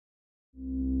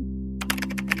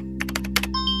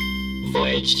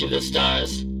Voyage to the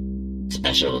Stars.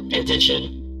 Special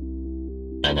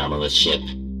Edition. Anomalous Ship.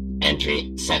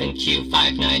 Entry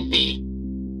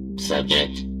 7Q59B.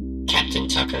 Subject, Captain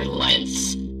Tucker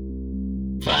Lentz.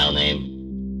 File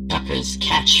name, Tucker's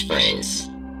Catchphrase.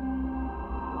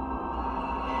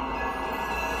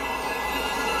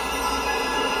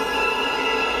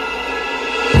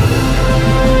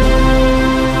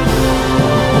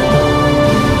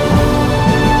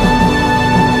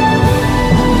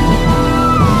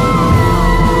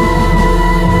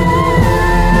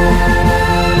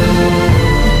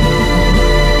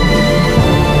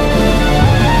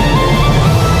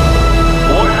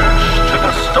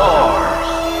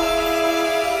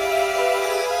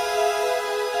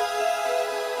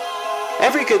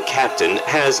 Every good captain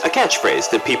has a catchphrase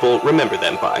that people remember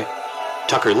them by.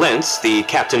 Tucker Lentz, the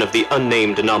captain of the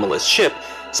unnamed anomalous ship,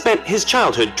 spent his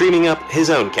childhood dreaming up his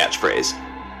own catchphrase.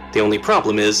 The only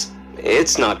problem is,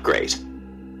 it's not great.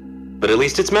 But at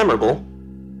least it's memorable,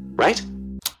 right?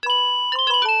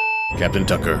 Captain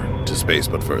Tucker, to space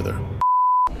but further.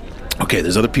 Okay,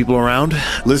 there's other people around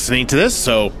listening to this,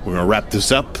 so we're gonna wrap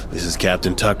this up. This is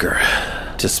Captain Tucker,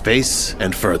 to space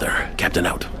and further. Captain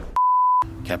out.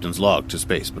 Captain's log, to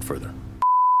space but further.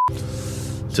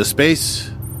 To space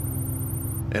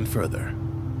and further.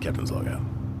 Captain's log out.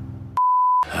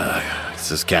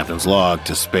 This is Captain's log,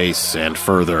 to space and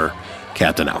further.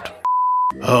 Captain out.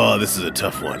 Oh, this is a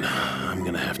tough one. I'm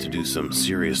gonna have to do some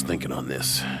serious thinking on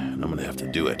this. And I'm gonna have to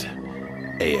do it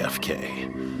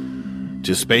AFK.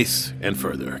 To space and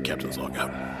further. Captain's log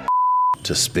out.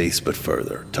 To space but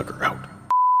further. Tucker out.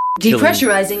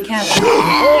 Depressurizing cabin.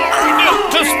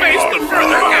 To space but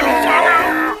further. Captain's log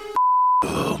out.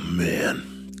 Oh,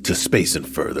 man. To space and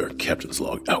further. Captain's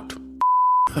log out.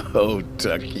 Oh,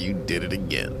 Tuck, you did it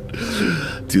again.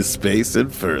 To space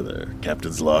and further.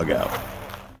 Captain's log out.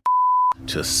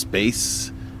 To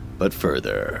space but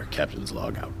further. Captain's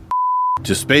log out.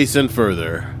 To space and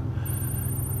further.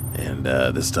 And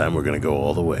this time we're going to go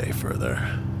all the way further.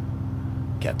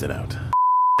 Captain out.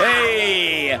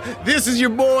 Hey, this is your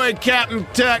boy, Captain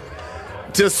Tuck,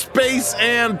 to space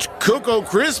and Cocoa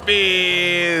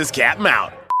Krispies. Captain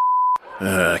out.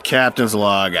 Captain's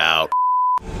log out.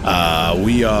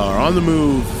 We are on the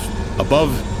move,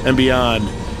 above and beyond,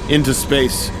 into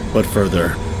space, but further.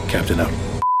 Captain out.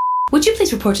 Would you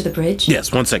please report to the bridge?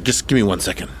 Yes, 1 sec. Just give me 1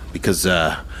 second, because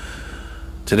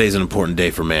today's an important day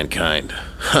for mankind.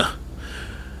 Huh.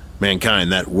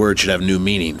 Mankind, that word should have new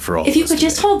meaning for all of us. If you could today.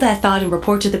 just hold that thought and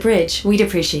report to the bridge, we'd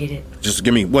appreciate it. Just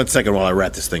give me 1 second while I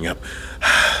wrap this thing up.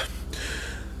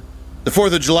 The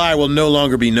 4th of July will no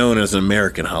longer be known as an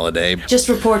American holiday. Just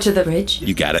report to the bridge.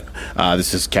 You got it.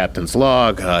 This is Captain's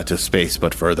log, to space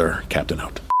but further. Captain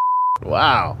out.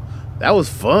 Wow, that was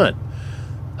fun.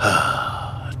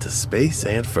 To space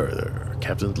and further.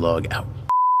 Captain's log out.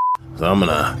 So I'm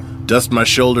gonna dust my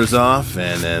shoulders off,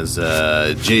 and as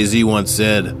Jay-Z once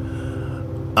said,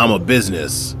 I'm a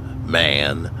business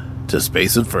man to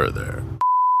space and further.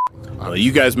 Well,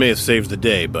 you guys may have saved the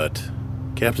day, but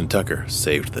Captain Tucker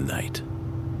saved the night.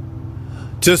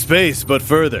 To space but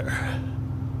further.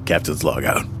 Captain's log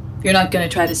out. You're not going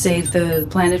to try to save the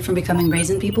planet from becoming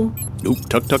raisin people? Nope,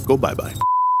 tuck, go bye-bye.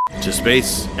 To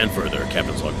space and further.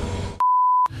 Captain's log.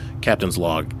 Captain's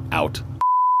log out.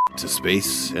 To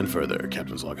space and further.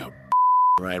 Captain's log out.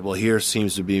 Right, well, here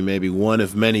seems to be maybe one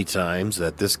of many times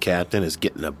that this captain is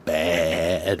getting a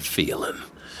bad feeling.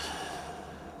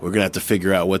 We're going to have to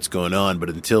figure out what's going on, but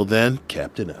until then,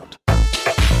 Captain out.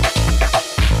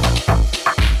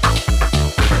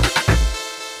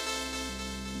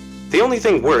 The only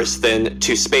thing worse than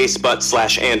to space but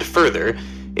slash and further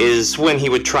is when he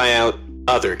would try out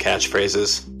other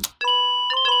catchphrases.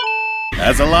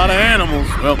 That's a lot of animals.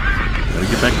 Well, gotta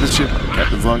get back to the ship.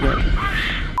 Captain's log out.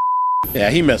 Yeah,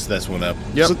 he messed this one up.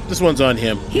 Yep. So this one's on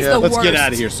him. Let's get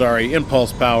out of here. Sorry.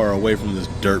 Impulse power away from this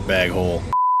dirtbag hole.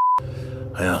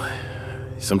 Well,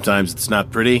 sometimes it's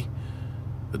not pretty,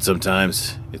 but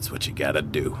sometimes it's what you gotta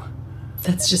do.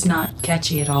 That's just not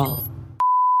catchy at all.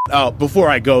 Oh, before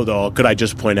I go, though, could I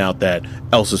just point out that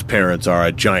Elsa's parents are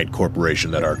a giant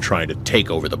corporation that are trying to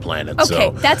take over the planet,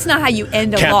 Okay, that's not how you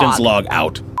end a Captain's log. log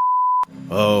out.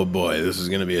 Oh boy, this is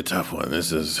going to be a tough one.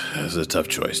 This is a tough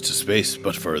choice. To space,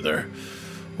 but further.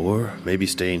 Or maybe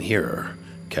staying here.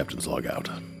 Captain's log out.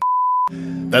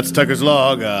 That's Tucker's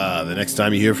log. The next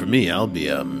time you hear from me, I'll be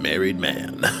a married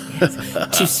man.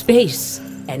 To space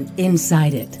and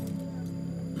inside it.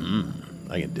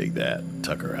 I can dig that.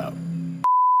 Tucker out.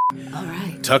 All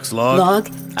right. Tuck's log. Log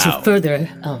to out. further.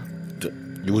 Oh.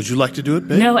 Would you like to do it,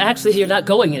 babe? No, actually, you're not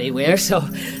going anywhere, so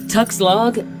Tuck's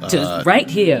log to right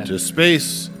here. To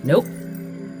space. Nope.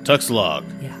 Tuck's log.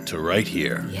 Yeah. To right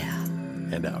here. Yeah.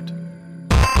 And out.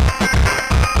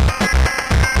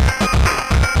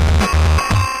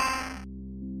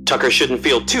 Tucker shouldn't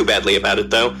feel too badly about it,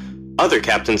 though. Other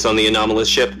captains on the anomalous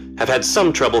ship have had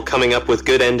some trouble coming up with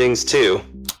good endings, too.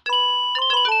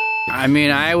 I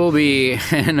mean, I will be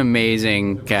an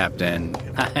amazing captain.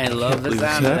 I love the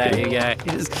sound of that, you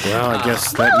guys. Well, I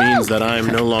guess that means that I'm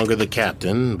no longer the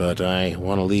captain, but I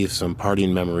want to leave some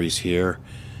parting memories here.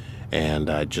 And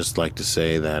I'd just like to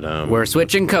say that, We're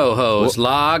switching co-hosts.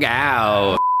 Log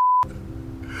out.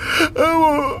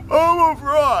 I'm a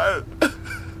fraud.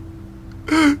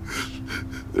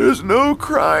 There's no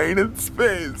crying in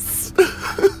space.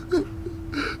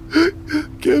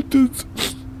 Captains,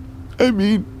 I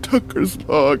mean Tucker's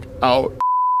log out.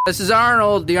 This is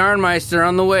Arnold, the Yarnmeister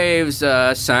on the waves,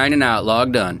 signing out.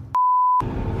 Log done.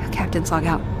 Captain's log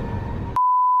out.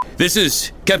 This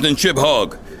is Captain Chip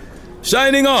Hogg,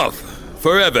 signing off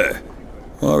forever,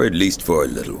 or at least for a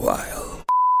little while.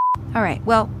 All right,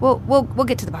 well, we'll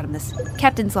get to the bottom of this.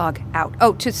 Captain's log out.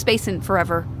 Oh, to space and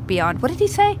forever beyond. What did he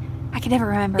say? I can never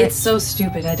remember. It's so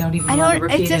stupid. I don't even want to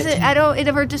repeat it. It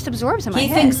never just absorbs in my head.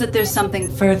 He thinks that there's something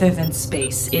further than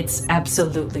space. It's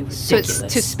absolutely ridiculous. So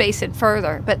it's to space and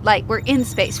further, but like we're in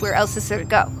space. Where else is there to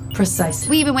go? Precisely.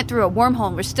 We even went through a wormhole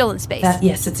and we're still in space.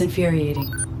 Yes, it's infuriating.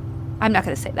 I'm not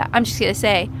going to say that. I'm just going to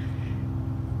say,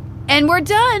 and we're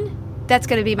done. That's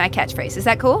going to be my catchphrase. Is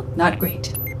that cool? Not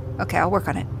great. Okay, I'll work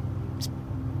on it.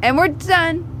 And we're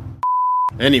done.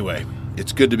 Anyway,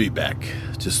 it's good to be back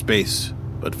to space,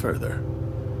 but further.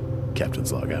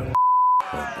 Captain's log out.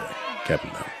 Oh boy,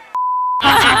 Captain out.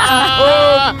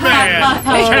 Oh man,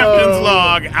 Captain's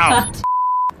log out.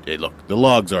 Hey, look, the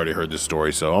log's already heard this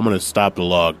story, so I'm gonna stop the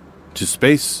log. To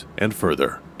space and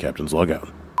further. Captain's log out.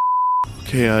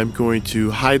 Okay, I'm going to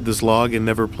hide this log and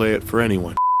never play it for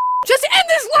anyone. Just end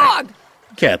this log!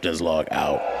 Captain's log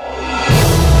out.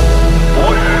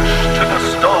 Voyage to the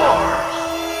stars.